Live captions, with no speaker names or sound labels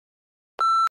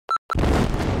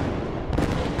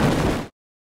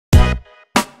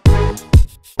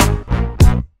Hey,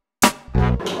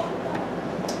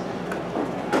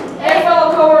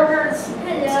 fellow coworkers.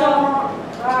 Hello.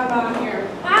 What's going on? I'm here.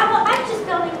 Well, I'm just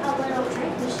building a little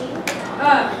drink machine.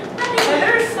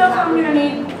 There's stuff I'm gonna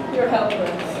need your help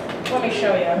with. Let me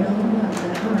show you. No work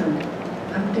confirmed.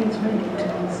 Updates ready to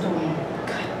install.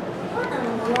 What in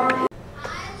the world?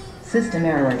 System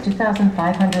error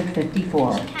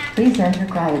 2554. Please enter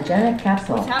cryogenic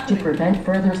capsule to prevent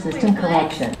further system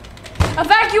corruption.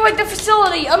 Evacuate the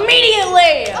facility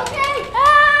immediately! Okay.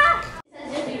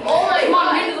 Oh my, come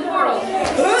on, get into the portal.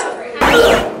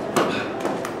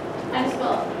 I'm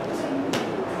spoiled.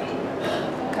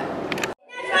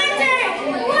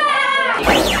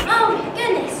 Oh my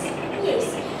goodness. Yes.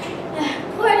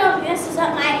 Portal messes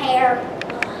up my hair.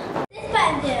 This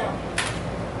button do.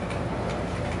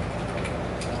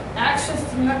 Access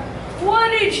to what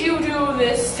did you do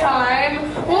this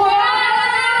time? Oh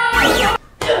my gosh.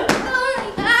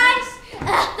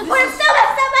 The portal still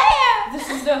messed up my hair. This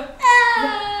is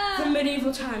the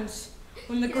medieval times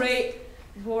when the great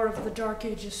war of the Dark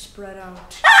Ages spread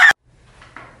out.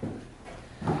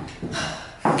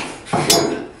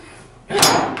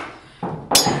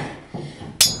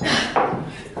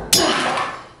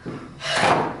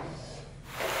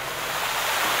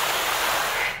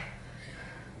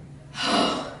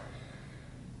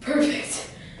 Perfect.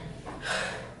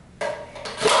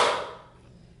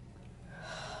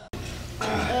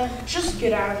 Just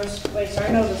get out of this place. I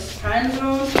know this time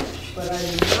zone, but I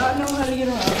do not know how to get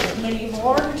around. Medieval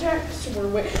architects were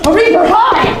waiting. A Reaper,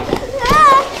 hi!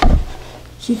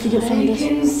 See if you can find us. I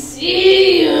can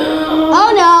see you.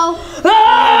 Oh no.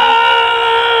 Ah!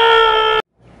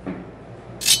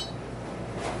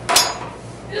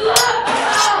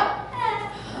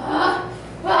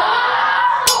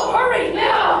 Hurry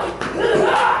now!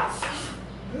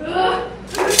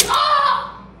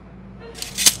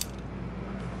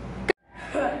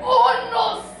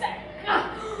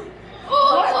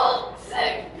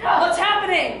 What's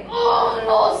happening?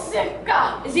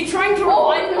 Is he trying to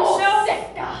revive himself?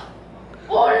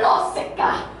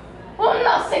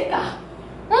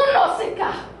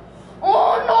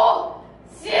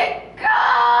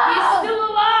 He's still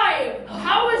alive!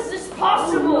 How is this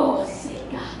possible?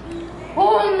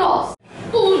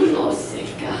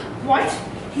 What?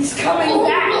 He's coming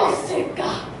back!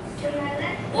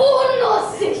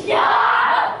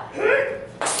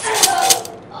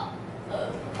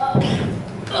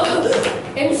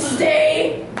 And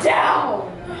stay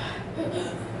down!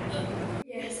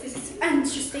 Yes, this is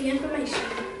interesting information.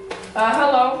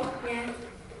 Hello. Yeah.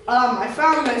 I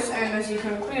found this, and as you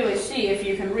can clearly see, if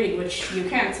you can read, which you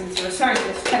can since you're a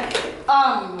scientist,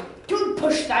 don't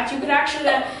push that. You could actually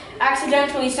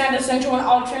accidentally send us into an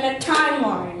alternate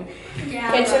timeline.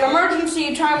 Yeah. It's an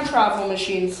emergency time travel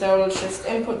machine, so let's just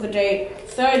input the date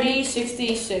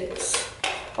 3066.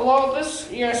 Hello, this,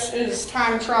 yes, is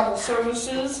time travel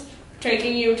services,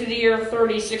 taking you to the year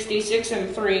 3066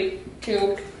 in 3,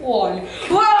 2, 1.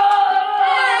 Whoa!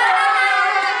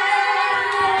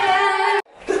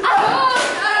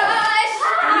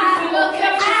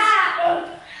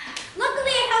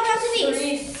 Luckily, I held on to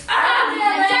these. I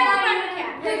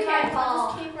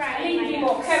need to be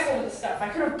more careful with this stuff. I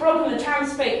could have broken the time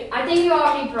space. I think you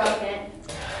already broke it.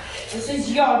 This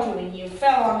is your doing. You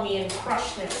fell on me and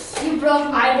crushed this. You broke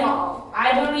my ball.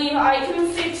 I believe I can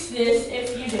fix this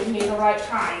if you give me the right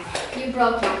time. You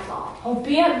broke my ball. I'll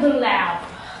be at the lab.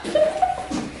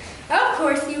 Of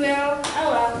course you will. Oh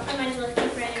well, I might as well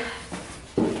keep ready.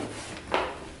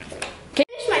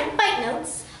 Finish my fight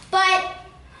notes, but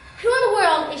who in the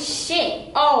world is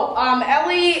she? Oh,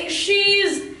 Ellie,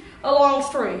 she's a long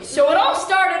story. So it all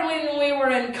started when we were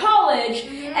in college,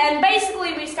 and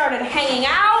basically we started hanging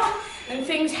out, and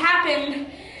things happened,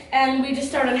 and we just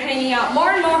started hanging out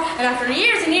more and more, and after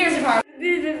years and years of our...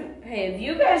 Hey, have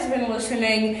you guys been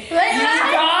listening? You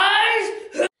guys?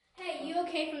 Hey, you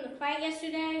okay from the fight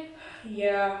yesterday?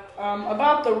 Yeah,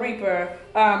 about the Reaper,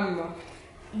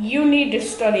 you need to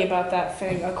study about that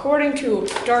thing. According to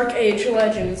Dark Age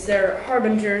legends, they're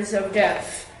harbingers of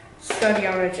death. Study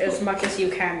on it as much as you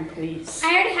can, please.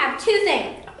 I already have two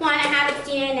things. One, I have its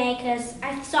DNA because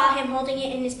I saw him holding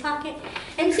it in his pocket.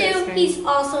 And two, Interesting. he's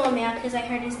also a male because I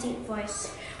heard his deep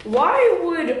voice. Why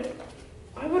would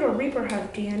a Reaper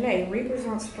have DNA? Reapers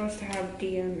aren't supposed to have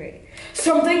DNA.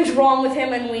 Something's wrong with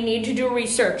him and we need to do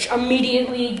research.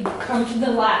 Immediately come to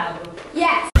the lab.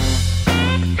 Yes.